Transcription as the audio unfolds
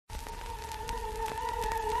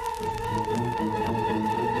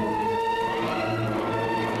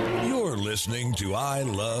You're listening to I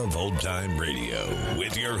Love Old Time Radio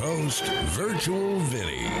with your host, Virtual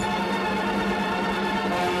Vinny.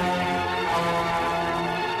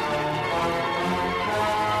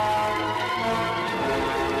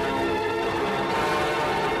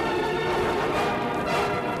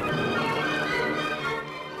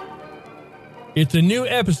 It's a new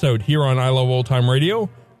episode here on I Love Old Time Radio.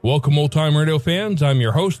 Welcome, Old Time Radio fans. I'm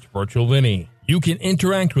your host, Virtual Vinny. You can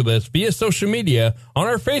interact with us via social media on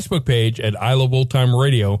our Facebook page at I Love Old Time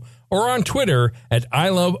Radio or on Twitter at I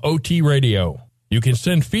Love OT Radio. You can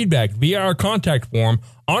send feedback via our contact form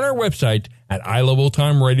on our website at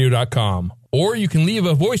iloveoldtimeradio.com, or you can leave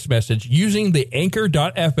a voice message using the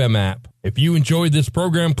Anchor.fm app. If you enjoyed this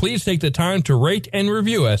program, please take the time to rate and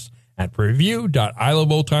review us at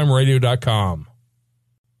review.iloveoldtimeradio.com.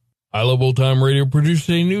 I Love Old Time Radio produces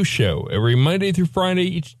a new show every Monday through Friday,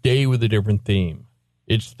 each day with a different theme.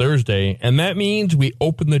 It's Thursday, and that means we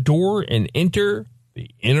open the door and enter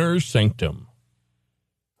the inner sanctum.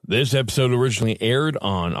 This episode originally aired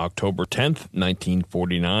on October 10th,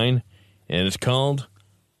 1949, and it's called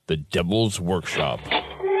The Devil's Workshop.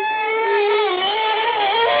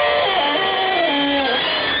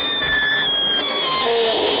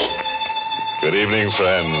 Good evening,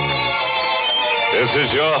 friends. This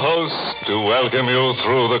is your host to welcome you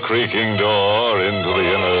through the creaking door into the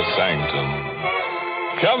inner sanctum.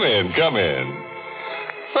 Come in, come in.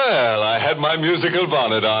 Well, I had my musical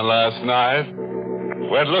bonnet on last night.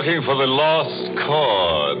 Went looking for the lost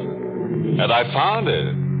chord, and I found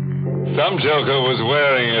it. Some joker was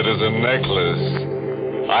wearing it as a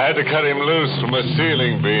necklace. I had to cut him loose from a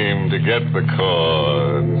ceiling beam to get the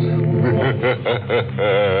chord.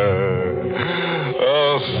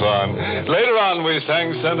 Oh, fun. Later on, we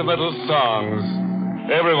sang sentimental songs.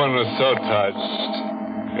 Everyone was so touched.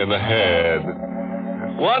 In the head.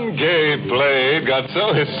 One gay blade got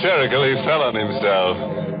so hysterical he fell on himself.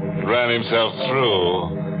 Ran himself through.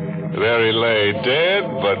 There he lay, dead,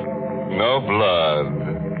 but no blood.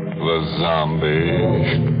 The zombie.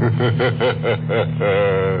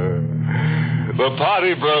 The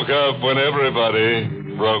party broke up when everybody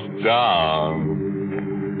broke down.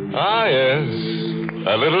 Ah, yes.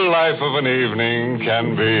 A little life of an evening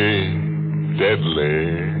can be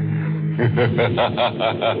deadly.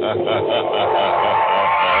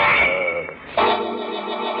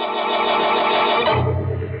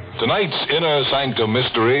 Tonight's Inner Sanctum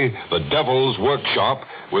Mystery, The Devil's Workshop,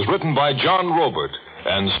 was written by John Robert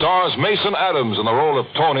and stars Mason Adams in the role of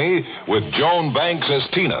Tony with Joan Banks as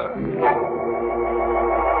Tina.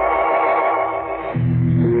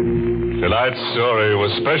 Tonight's story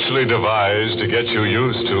was specially devised to get you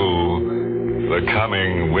used to the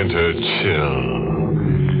coming winter chill.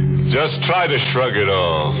 Just try to shrug it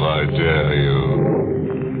off, I dare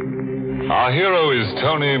you. Our hero is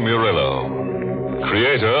Tony Murillo,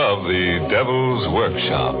 creator of The Devil's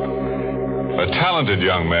Workshop. A talented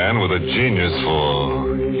young man with a genius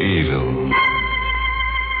for evil.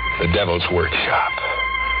 The Devil's Workshop.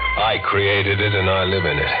 I created it and I live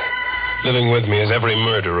in it. Living with me is every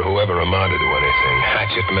murderer who ever amounted to anything.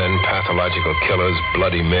 Hatchet men, pathological killers,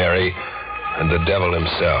 Bloody Mary, and the devil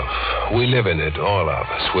himself. We live in it, all of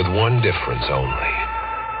us, with one difference only.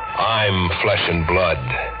 I'm flesh and blood,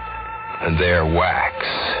 and they're wax.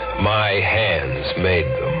 My hands made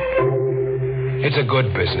them. It's a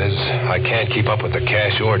good business. I can't keep up with the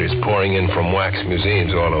cash orders pouring in from wax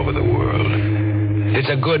museums all over the world.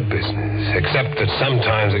 It's a good business, except that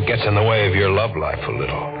sometimes it gets in the way of your love life a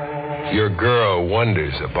little. Your girl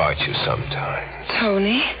wonders about you sometimes.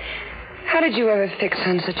 Tony, how did you ever fix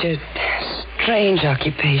on such a strange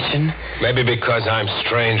occupation? Maybe because I'm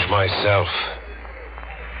strange myself.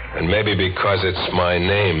 And maybe because my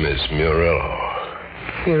name is Murillo.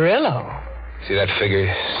 Murillo? See that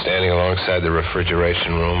figure standing alongside the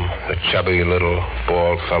refrigeration room? The chubby little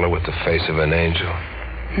bald fellow with the face of an angel?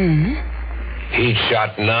 Hmm? He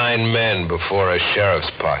shot 9 men before a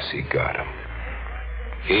sheriff's posse got him.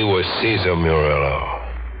 He was Cesar Murillo,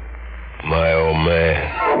 my old man.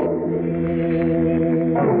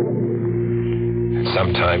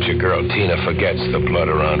 Sometimes your girl Tina forgets the blood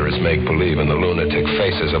around her is make-believe and the lunatic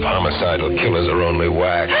faces of homicidal killers are only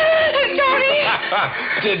wax. Tony!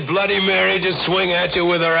 Did Bloody Mary just swing at you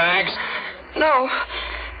with her axe? No.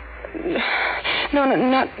 No,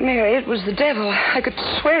 not Mary. It was the devil. I could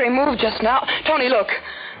swear he moved just now. Tony, look.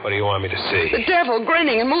 What do you want me to see? The devil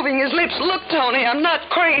grinning and moving his lips. Look, Tony, I'm not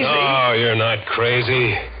crazy. No, you're not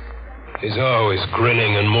crazy. He's always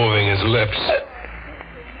grinning and moving his lips.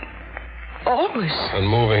 Always? And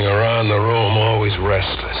moving around the room, always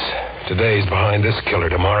restless. Today he's behind this killer,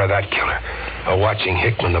 tomorrow that killer. Watching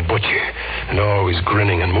Hickman the butcher, and always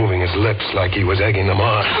grinning and moving his lips like he was egging them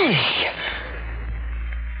on. Tony,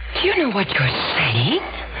 do you know what you're saying?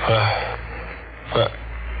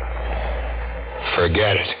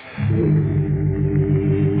 Forget it.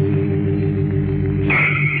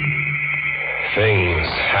 Things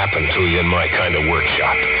happen to you in my kind of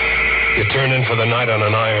workshop. You turn in for the night on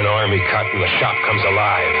an iron army cut, and the shop comes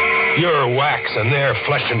alive. You're wax, and they're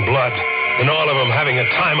flesh and blood, and all of them having a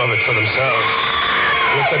time of it for themselves.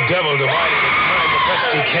 With the devil dividing his time the best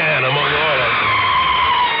he can among all of them.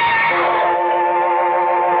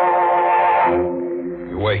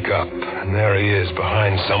 You wake up, and there he is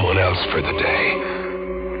behind someone else for the day.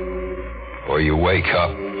 Or you wake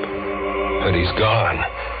up, and he's gone.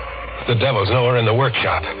 The devil's nowhere in the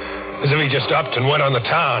workshop. As if he just upped and went on the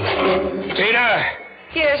town. Tina!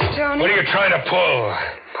 Yes, Tony? What are you trying to pull?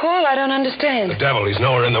 Paul, I don't understand. The devil, he's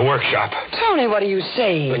nowhere in the workshop. Tony, what are you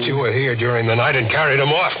saying? But you were here during the night and carried him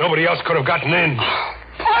off. Nobody else could have gotten in.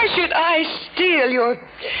 Why should I steal your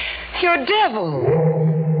devil?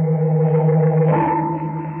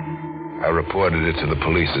 I reported it to the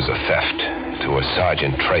police as a theft, to a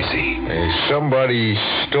Sergeant Tracy. Somebody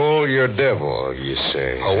stole your devil, you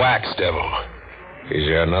say? A wax devil. Is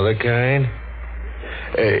there another kind?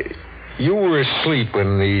 You were asleep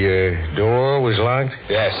when the door was locked?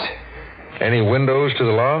 Yes. Any windows to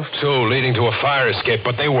the loft? 2 leading to a fire escape,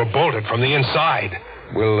 but they were bolted from the inside.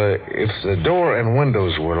 Well, if the door and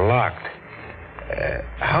windows were locked,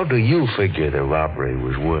 how do you figure the robbery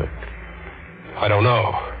was worked? I don't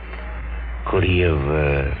know. Could he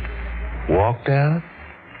have walked out?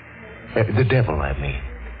 The devil, I mean.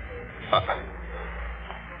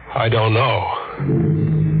 I don't know.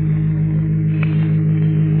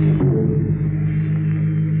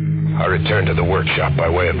 I returned to the workshop by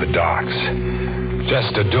way of the docks.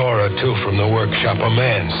 Just a door or 2 from the workshop, a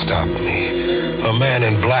man stopped me. A man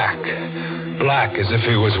in black. Black as if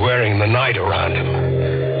he was wearing the night around him.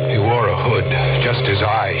 He wore a hood. Just his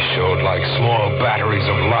eyes showed like small batteries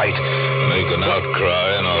of light. Make an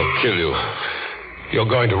outcry and I'll kill you. You're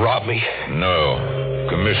going to rob me? No.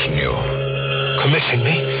 Commission you. Commission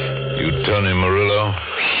me? You Tony Murillo?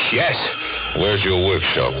 Yes. Where's your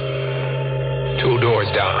workshop? 2 doors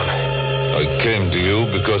down. I came to you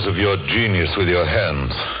because of your genius with your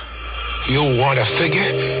hands. You want a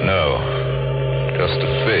figure? No. Just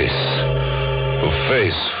a face. A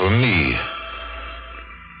face for me.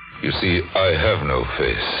 You see, I have no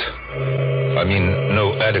face. I mean,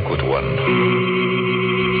 no adequate one.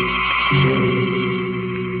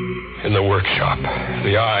 In the workshop,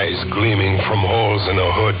 the eyes gleaming from holes in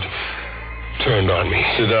a hood turned on me.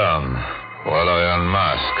 Sit down while I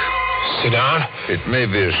unmask. Sit down? It may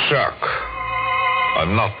be a shock.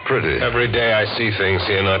 I'm not pretty. Every day I see things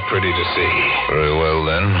you're not pretty to see. Very well,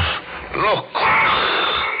 then. Look.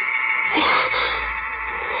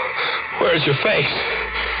 Where's your face?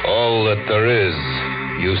 All that there is,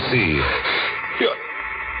 you see.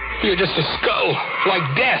 You're just a skull,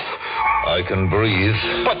 like death. I can breathe.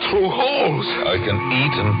 But through holes. I can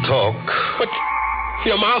eat and talk. But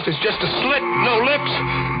your mouth is just a slit, no lips,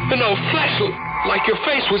 and no flesh, like your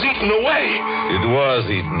face was eaten away. It was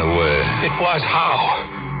eaten away. It was how?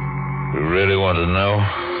 You really want to know?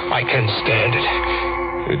 I can stand it.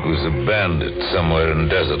 It was a bandit somewhere in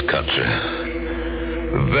desert country.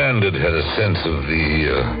 The bandit had a sense of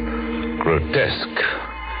the grotesque.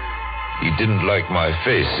 He didn't like my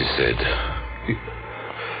face, he said.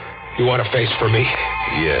 You want a face for me?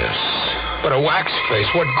 Yes. But a wax face,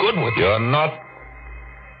 what good would You're not.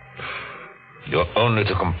 You're only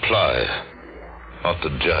to comply, not to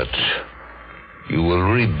judge. You will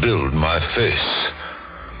rebuild my face.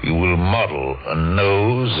 You will model a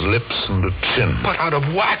nose, lips, and a chin. But out of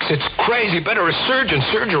wax, it's crazy. Better a surgeon.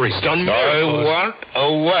 Surgery's done miracles. I want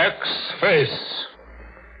a wax face.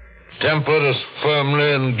 Tempered as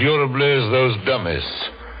firmly and durably as those dummies.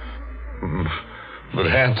 But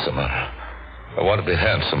handsomer. I want to be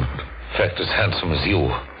handsome. In fact, as handsome as you.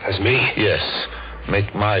 As me? Yes.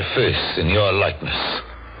 Make my face in your likeness.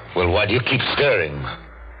 Well, why do you keep staring?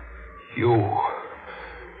 You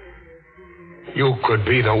could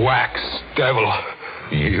be the wax devil.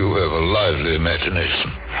 You have a lively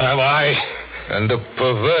imagination. Have I? And a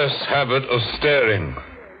perverse habit of staring.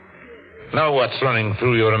 Now what's running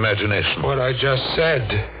through your imagination? What I just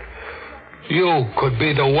said. You could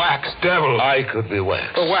be the wax devil. I could be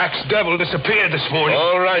wax. The wax devil disappeared this morning.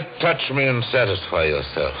 All right, touch me and satisfy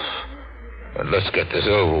yourself. And let's get this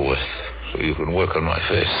over with, so you can work on my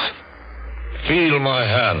face. Feel my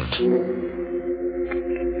hand.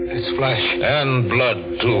 It's flesh. And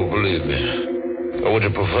blood, too, believe me. Or would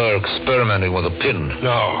you prefer experimenting with a pin?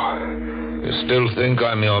 No. You still think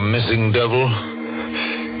I'm your missing devil?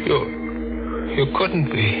 You couldn't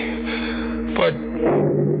be. But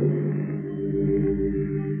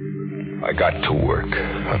I got to work.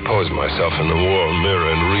 I posed myself in the wall mirror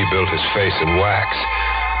and rebuilt his face in wax.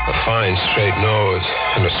 A fine, straight nose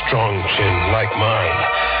and a strong chin like mine.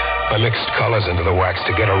 I mixed colors into the wax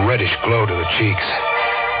to get a reddish glow to the cheeks.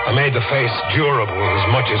 I made the face durable as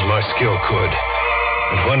much as my skill could.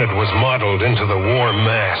 And when it was modeled into the warm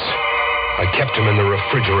mass, I kept him in the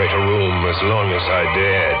refrigerator room as long as I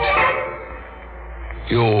dared.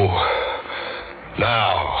 You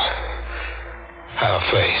now have a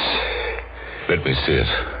face. Let me see it.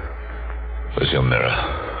 Where's your mirror?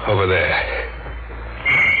 Over there.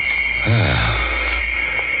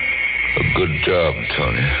 A good job,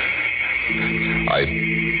 Tony.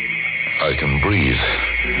 I can breathe.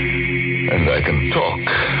 And I can talk.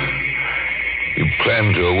 You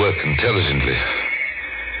planned your work intelligently.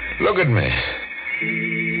 Look at me.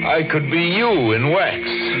 I could be you in wax.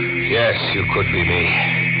 Yes, you could be me.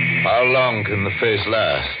 How long can the face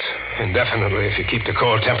last? Indefinitely, if you keep the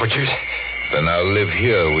cold temperatures. Then I'll live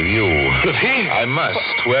here with you. Live here? I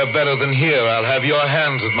must. Where better than here? I'll have your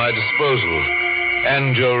hands at my disposal.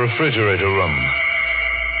 And your refrigerator room.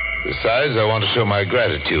 Besides, I want to show my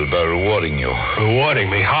gratitude by rewarding you. Rewarding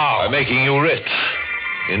me? How? By making you rich.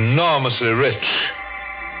 Enormously rich.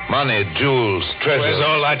 Money, jewels, treasure. Where's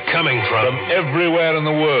all that coming from? From everywhere in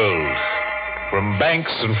the world. From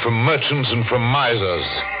banks and from merchants and from misers.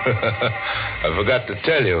 I forgot to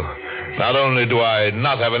tell you. Not only do I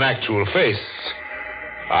not have an actual face,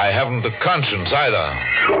 I haven't the conscience either.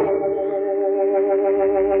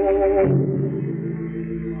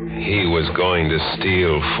 He was going to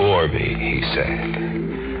steal for me, he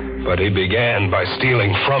said. But he began by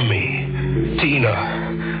stealing from me. Tina.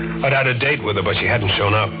 I'd had a date with her, but she hadn't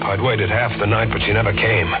shown up. I'd waited half the night, but she never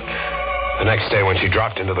came. The next day, when she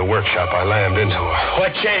dropped into the workshop, I lammed into her.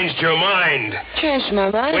 What changed your mind? Changed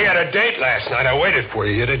my mind? We had a date last night. I waited for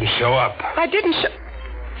you. You didn't show up. I didn't show...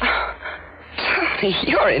 Tony,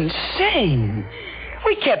 you're insane.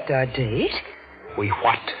 We kept our date. We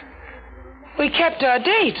what? We kept our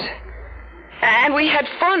date. And we had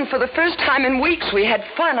fun for the first time in weeks. We had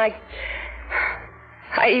fun. I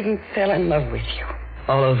even fell in love with you.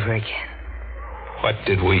 All over again. What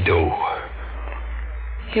did we do?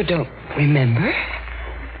 You don't remember?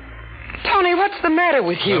 Tony, what's the matter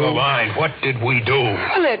with you? Never mind. What did we do?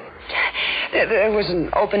 Well, there was an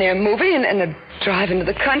open-air movie and a drive into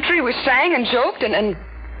the country. We sang and joked and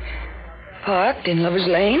parked in Lover's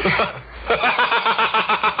Lane.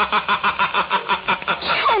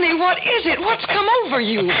 Tony, what is it? What's come over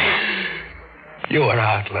you? You were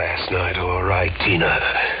out last night, all right, Tina.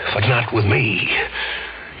 But not with me.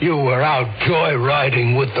 You were out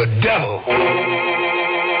joyriding with the devil.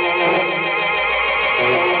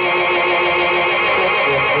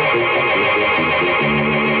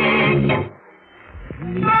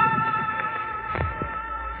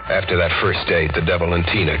 After that first date, the devil and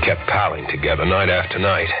Tina kept palling together night after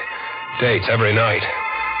night. Dates every night.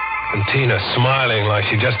 And Tina smiling like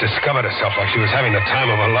she just discovered herself, like she was having the time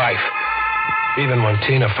of her life. Even when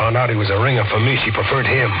Tina found out he was a ringer for me, she preferred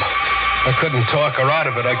him. I couldn't talk her out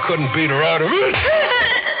of it. I couldn't beat her out of it.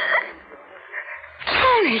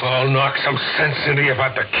 Tony! I'll knock some sense into you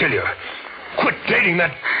about to kill you. Quit dating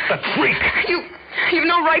that freak. You've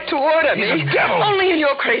no right to order me. He's a devil. Only in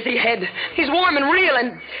your crazy head. He's warm and real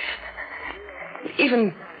and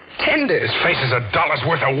even tender. His face is $1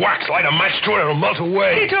 worth of wax. Light a match to it, it'll melt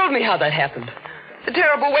away. He told me how that happened. The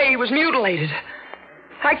terrible way he was mutilated.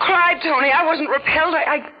 I cried, Tony. I wasn't repelled.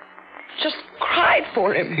 I just cried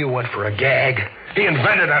for him. You went for a gag. He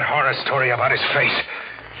invented that horror story about his face.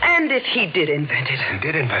 And if he did invent it. He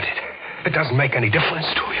did invent it. It doesn't make any difference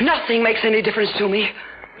to you. Nothing makes any difference to me.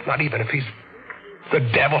 Not even if he's the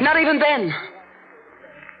devil? Not even then.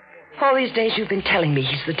 All these days you've been telling me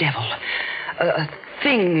he's the devil. A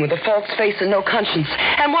thing with a false face and no conscience.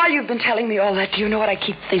 And while you've been telling me all that, do you know what I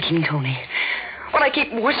keep thinking, Tony? What I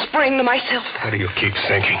keep whispering to myself? What do you keep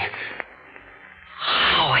thinking?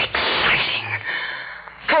 How exciting.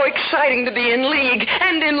 How exciting to be in league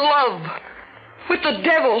and in love with the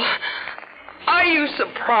devil. Are you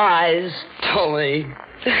surprised, Tony?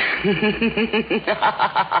 I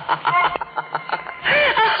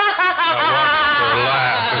watched her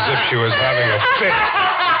laugh as if she was having a fit.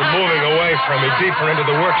 And moving away from me deeper into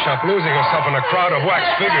the workshop, losing herself in a crowd of wax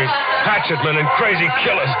figures, hatchetmen, and crazy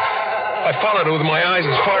killers. I followed her with my eyes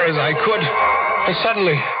as far as I could. And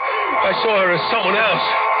suddenly, I saw her as someone else.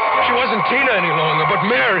 She wasn't Tina any longer, but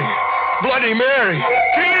Mary. Bloody Mary.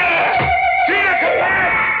 Tina! Tina, come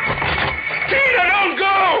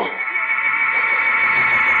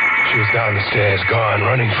down the stairs, gone,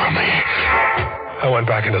 running from me. I went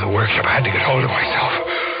back into the workshop. I had to get hold of myself.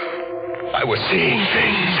 I was seeing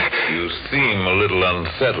things. You seem a little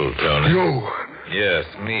unsettled, Tony. You? Yes,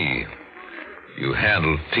 me. You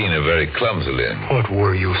handled Tina very clumsily. What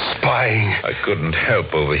were you, spying? I couldn't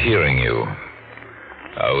help overhearing you.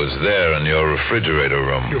 I was there in your refrigerator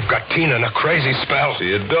room. You've got Tina in a crazy spell.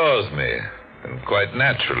 She adores me, and quite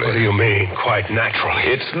naturally. What do you mean, quite naturally?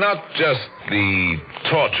 It's not just the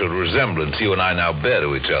tortured resemblance you and I now bear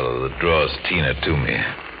to each other that draws Tina to me.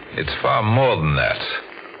 It's far more than that.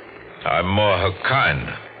 I'm more her kind.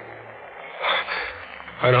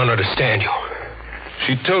 I don't understand you.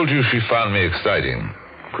 She told you she found me exciting.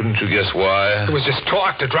 Couldn't you guess why? It was just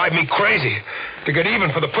talk to drive me crazy. To get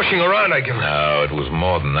even for the pushing around I give her. No, it was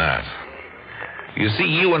more than that. You see,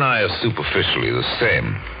 you and I are superficially the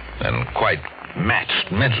same, and quite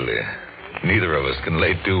matched mentally. Neither of us can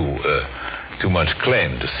lay too much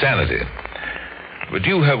claim to sanity. But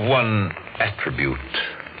you have one attribute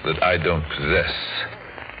that I don't possess.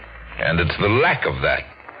 And it's the lack of that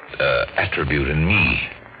attribute in me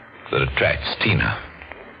that attracts Tina.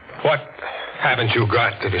 What haven't you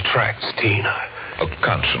got that attracts Tina? A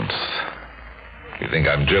conscience. You think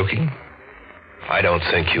I'm joking? I don't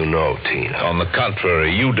think you know Tina. On the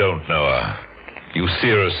contrary, you don't know her. You see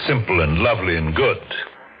her as simple and lovely and good.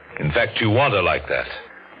 In fact, you want her like that.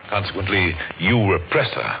 Consequently, you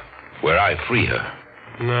repress her, where I free her.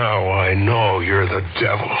 Now I know you're the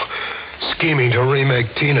devil, scheming to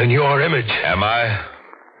remake Tina in your image. Am I?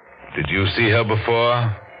 Did you see her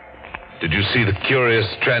before? Did you see the curious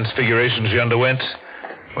transfiguration she underwent?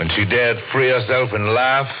 When she dared free herself and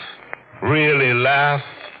laugh? Really laugh?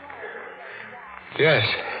 Yes.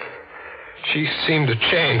 She seemed to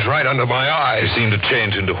change right under my eyes. She seemed to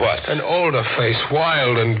change into what? An older face,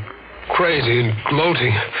 wild and crazy and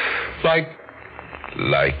gloating. Like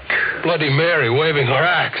Bloody Mary waving her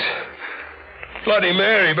axe. Bloody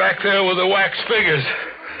Mary back there with the wax figures.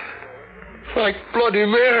 Like Bloody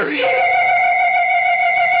Mary.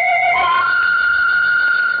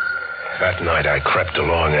 That night I crept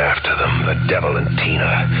along after them, the devil and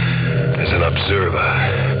Tina, as an observer,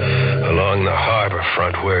 along the harbor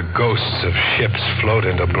front where ghosts of ships float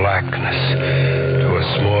into blackness, to a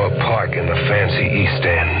small park in the fancy East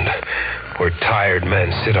End, where tired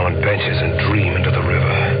men sit on benches and dream into the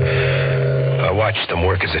river. I watched them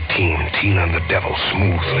work as a team, Tina and the devil,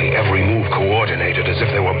 smoothly, every move coordinated as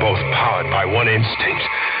if they were both powered by one instinct.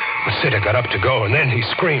 Masita got up to go, and then he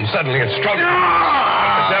screamed suddenly and struggled.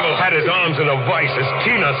 The devil had his arms in a vice as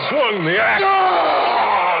Tina swung the axe.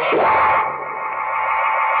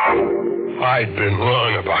 I'd been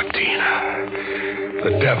wrong about Tina.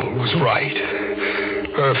 The devil was right.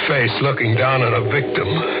 Her face looking down on a victim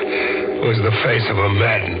was the face of a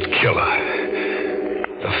maddened killer.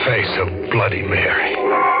 The face of Bloody Mary.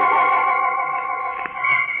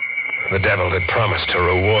 The devil had promised to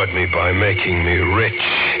reward me by making me rich.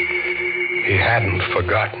 He hadn't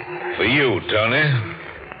forgotten. For you, Tony.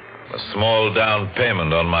 A small down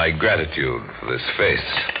payment on my gratitude for this face.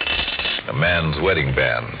 A man's wedding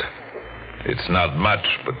band. It's not much,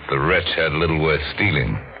 but the wretch had little worth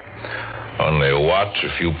stealing. Only a watch,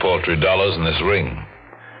 a few paltry dollars, and this ring.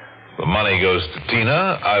 The money goes to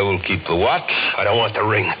Tina. I will keep the watch. I don't want the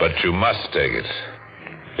ring. But you must take it.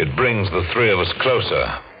 It brings the three of us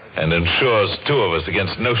closer and ensures two of us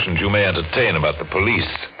against notions you may entertain about the police.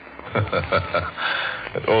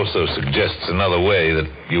 It also suggests another way that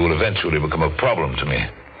you will eventually become a problem to me.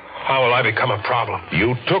 How will I become a problem?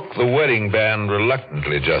 You took the wedding band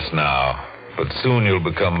reluctantly just now, but soon you'll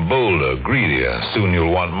become bolder, greedier. Soon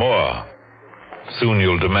you'll want more. Soon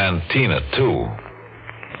you'll demand Tina, too.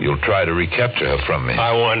 You'll try to recapture her from me.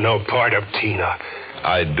 I want no part of Tina.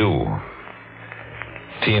 I do.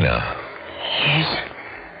 Tina. Yes?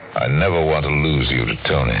 I never want to lose you to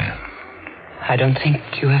Tony. I don't think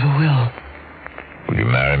you ever will. Will you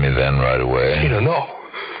marry me then right away? Tina, no.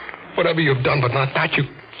 Whatever you've done, but not that.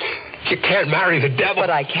 You can't marry the devil. But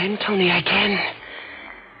I can, Tony, I can.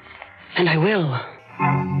 And I will.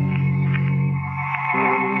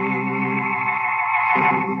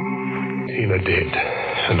 Tina did,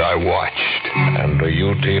 and I watched. And do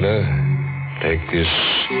you, Tina, take this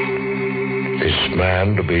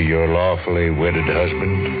man to be your lawfully wedded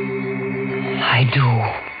husband? I do.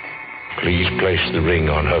 Please place the ring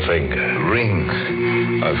on her finger. Ring?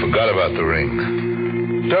 I forgot about the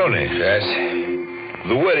ring. Tony. Yes?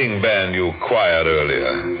 The wedding band you acquired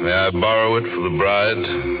earlier. May I borrow it for the bride?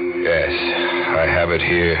 Yes. I have it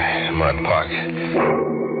here in my pocket.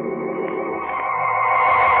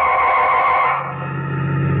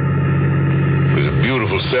 It was a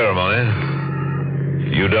beautiful ceremony.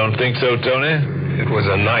 You don't think so, Tony? It was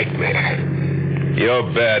a nightmare.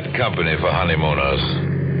 You're bad company for honeymooners.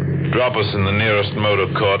 Drop us in the nearest motor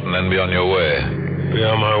court and then be on your way. Be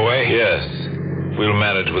on my way? Yes. We'll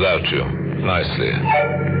manage without you. Nicely.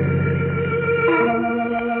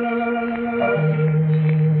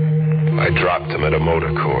 I dropped him at a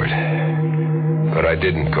motor court. But I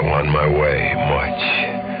didn't go on my way much.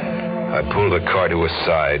 I pulled the car to a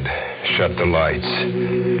side, shut the lights,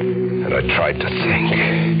 and I tried to think.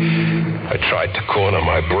 I tried to corner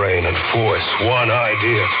my brain and force one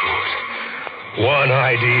idea through it. One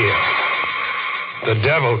idea. The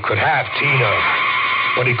devil could have Tina,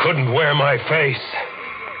 but he couldn't wear my face.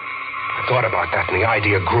 I thought about that, and the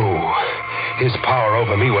idea grew. His power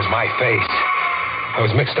over me was my face. I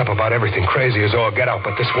was mixed up about everything, crazy as all get out,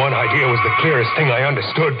 but this one idea was the clearest thing I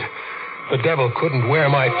understood. The devil couldn't wear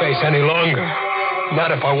my face any longer.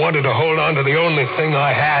 Not if I wanted to hold on to the only thing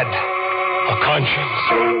I had, a conscience.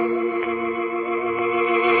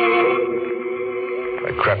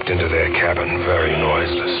 I crept into their cabin very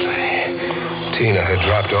noiselessly. Tina had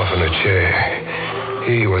dropped off in a chair.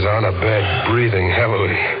 He was on a bed, breathing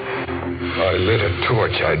heavily. I lit a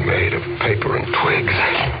torch I'd made of paper and twigs.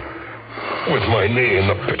 With my knee in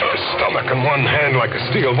the pit of his stomach and one hand like a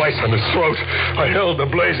steel vice on his throat, I held the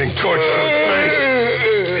blazing torch to his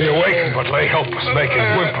face. He awakened but lay helpless, making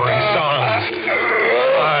whimpering sounds.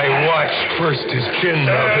 I watched first his chin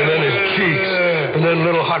melt and then his cheeks, and then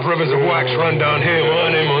little hot rivers of wax run down him,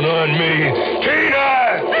 on him, and on me.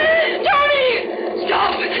 Tina! Tony!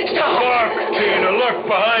 Stop! Stop! Look, Tina, look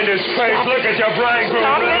behind his face. Look at your bridegroom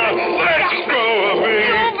now. Let go of me.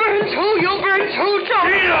 You'll burn too. You'll burn too,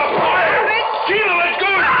 Tony. Tina, fire! Tina, let go!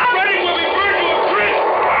 Ready will be burned to a crisp!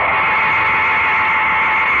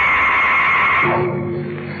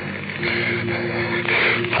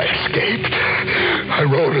 I escaped. I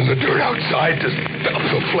rolled in the dirt outside to stop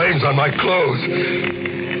the flames on my clothes.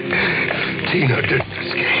 Tina didn't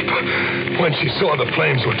escape. When she saw the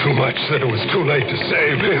flames were too much, that it was too late to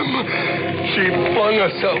save him, she flung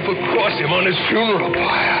herself across him on his funeral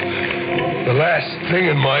pyre. The last thing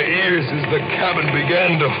in my ears as the cabin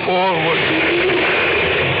began to fall was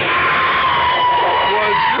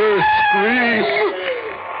her scream.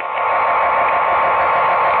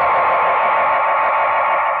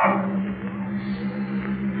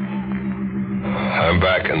 I'm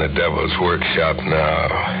back in the devil's workshop now,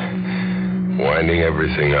 winding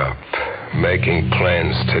everything up, making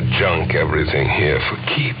plans to junk everything here for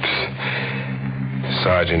keeps.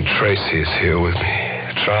 Sergeant Tracy is here with me,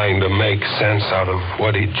 trying to make sense out of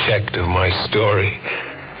what he checked of my story.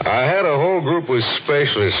 I had a whole group of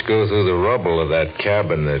specialists go through the rubble of that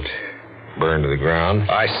cabin that burned to the ground.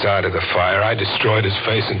 I started the fire. I destroyed his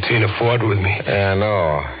face and Tina Ford with me. I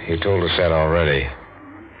know. You told us that already.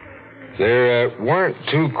 There weren't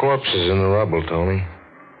two corpses in the rubble, Tony.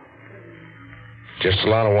 Just a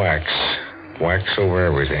lot of wax. Wax over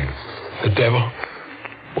everything. The devil?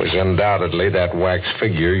 Was undoubtedly that wax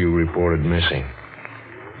figure you reported missing.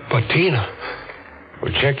 But Tina?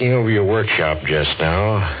 We're checking over your workshop just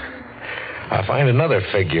now. I find another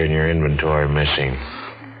figure in your inventory missing.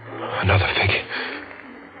 Another figure?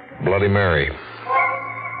 Bloody Mary.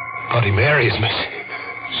 Bloody Mary is missing.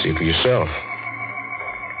 See for yourself.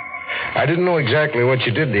 I didn't know exactly what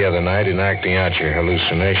you did the other night in acting out your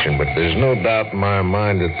hallucination, but there's no doubt in my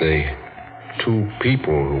mind that the two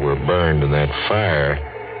people who were burned in that fire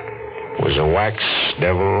was a wax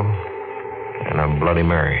devil and a Bloody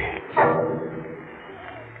Mary.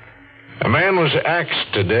 A man was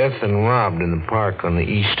axed to death and robbed in the park on the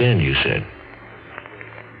East End, you said.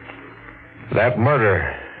 That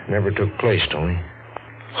murder never took place, Tony.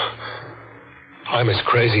 I'm as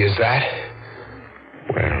crazy as that?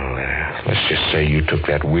 Well, let's just say you took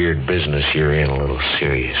that weird business you're in a little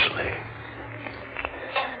seriously.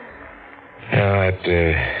 Yeah, that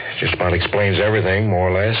just about explains everything, more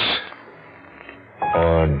or less.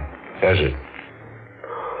 Or does it?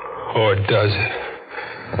 Or does it?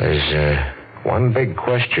 There's one big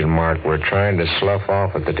question mark we're trying to slough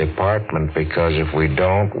off at the department, because if we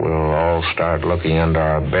don't, we'll all start looking under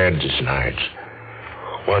our beds nights.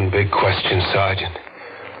 One big question, Sergeant.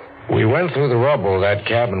 We went through the rubble of that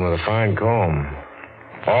cabin with a fine comb.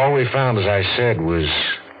 All we found, as I said, was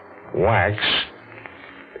wax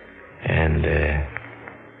and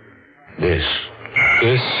this.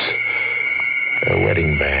 This? A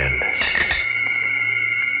wedding band.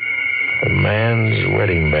 A man's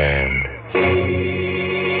wedding band.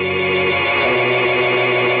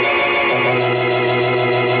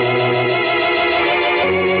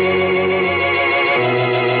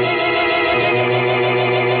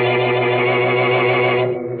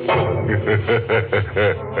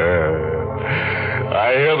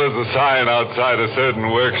 I hear there's a sign outside a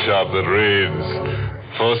certain workshop that reads,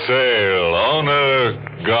 "For sale, owner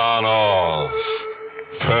gone off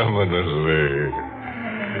permanently."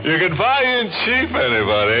 You can buy in cheap,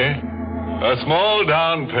 anybody. A small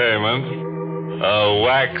down payment, a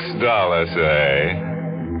wax dollar, say,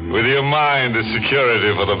 with your mind as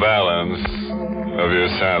security for the balance of your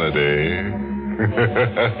sanity.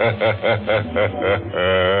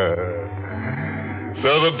 So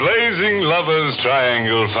the blazing lovers'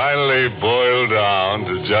 triangle finally boiled down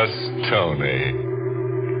to just Tony.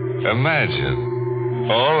 Imagine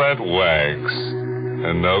all that wax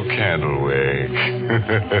and no candle wick.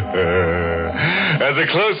 As a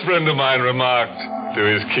close friend of mine remarked to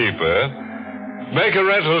his keeper, make a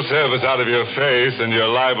rental service out of your face and you're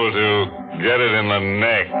liable to get it in the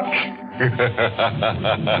neck.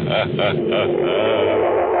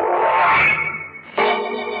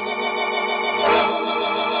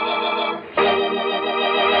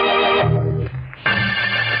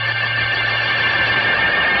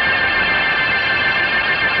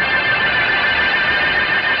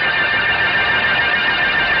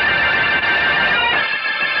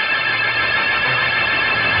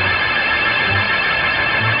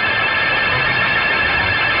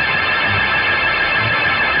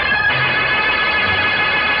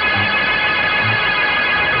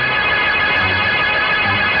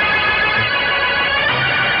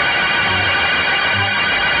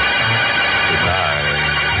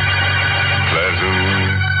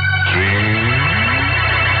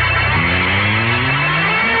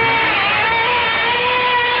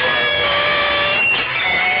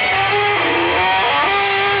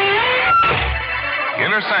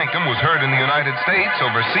 Was heard in the United States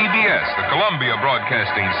over CBS, the Columbia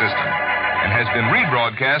Broadcasting System, and has been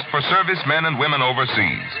rebroadcast for servicemen and women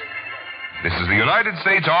overseas. This is the United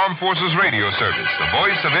States Armed Forces Radio Service, the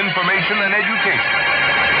voice of information and education.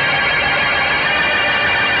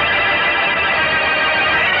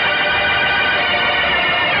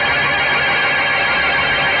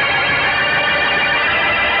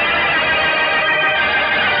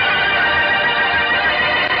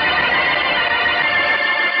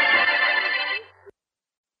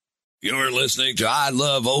 You're listening to I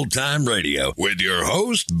Love Old Time Radio with your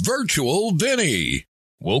host, Virtual Vinny.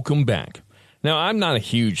 Welcome back. Now, I'm not a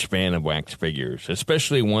huge fan of wax figures,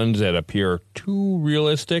 especially ones that appear too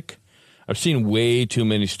realistic. I've seen way too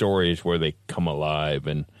many stories where they come alive,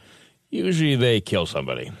 and usually they kill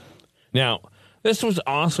somebody. Now, this was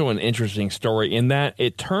also an interesting story in that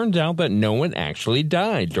it turns out that no one actually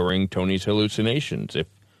died during Tony's hallucinations, if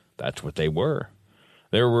that's what they were.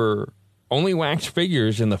 There were only wax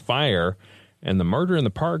figures in the fire, and the murder in the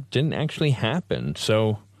park didn't actually happen.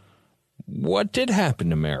 So, what did happen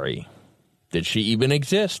to Mary? Did she even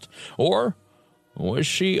exist? Or was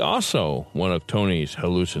she also one of Tony's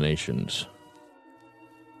hallucinations?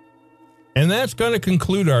 And that's going to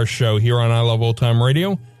conclude our show here on I Love Old Time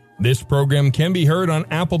Radio. This program can be heard on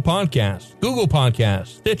Apple Podcasts, Google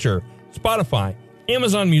Podcasts, Stitcher, Spotify,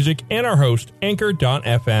 Amazon Music, and our host,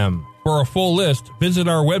 Anchor.fm. For a full list, visit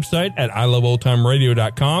our website at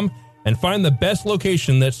iloveoldtimeradio.com and find the best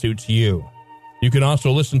location that suits you. You can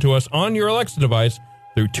also listen to us on your Alexa device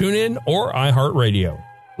through TuneIn or iHeartRadio.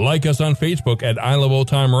 Like us on Facebook at I Love Old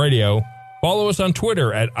Time Radio. Follow us on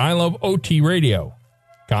Twitter at I Love OT Radio.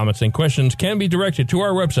 Comments and questions can be directed to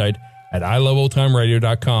our website at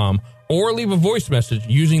iloveoldtimeradio.com or leave a voice message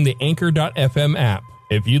using the Anchor.fm app.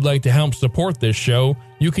 If you'd like to help support this show,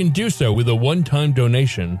 you can do so with a one-time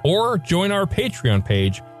donation or join our Patreon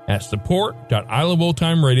page at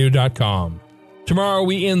support.iloveoldtimeradio.com. Tomorrow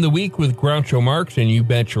we end the week with Groucho Marx and You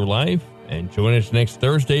Bet Your Life, and join us next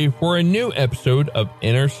Thursday for a new episode of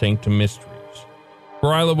Inner Sanctum Mysteries. For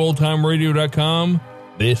iloveoldtimeradio.com,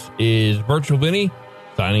 this is Virtual Vinny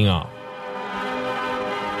signing off.